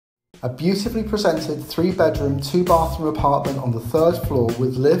A beautifully presented 3-bedroom, 2-bathroom apartment on the 3rd floor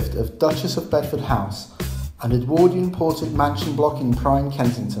with lift of Duchess of Bedford House, an Edwardian portered mansion block in prime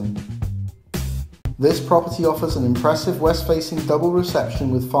Kensington. This property offers an impressive west-facing double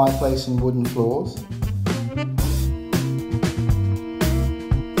reception with fireplace and wooden floors,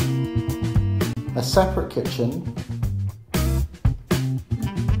 a separate kitchen,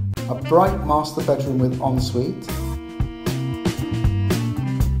 a bright master bedroom with ensuite,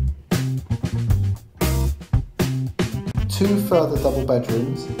 two further double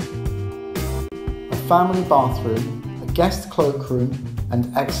bedrooms, a family bathroom, a guest cloakroom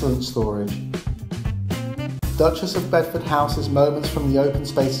and excellent storage. Duchess of Bedford House is moments from the open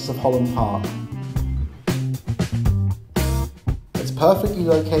spaces of Holland Park. It's perfectly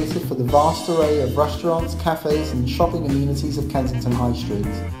located for the vast array of restaurants, cafes and shopping amenities of Kensington High Street.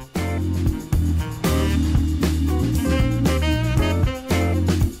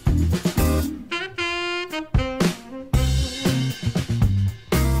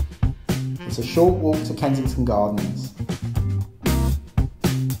 It's a short walk to Kensington Gardens.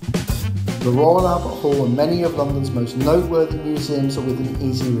 The Royal Albert Hall and many of London's most noteworthy museums are within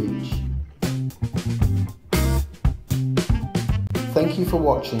easy reach. Thank you for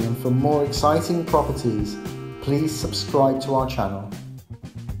watching, and for more exciting properties, please subscribe to our channel.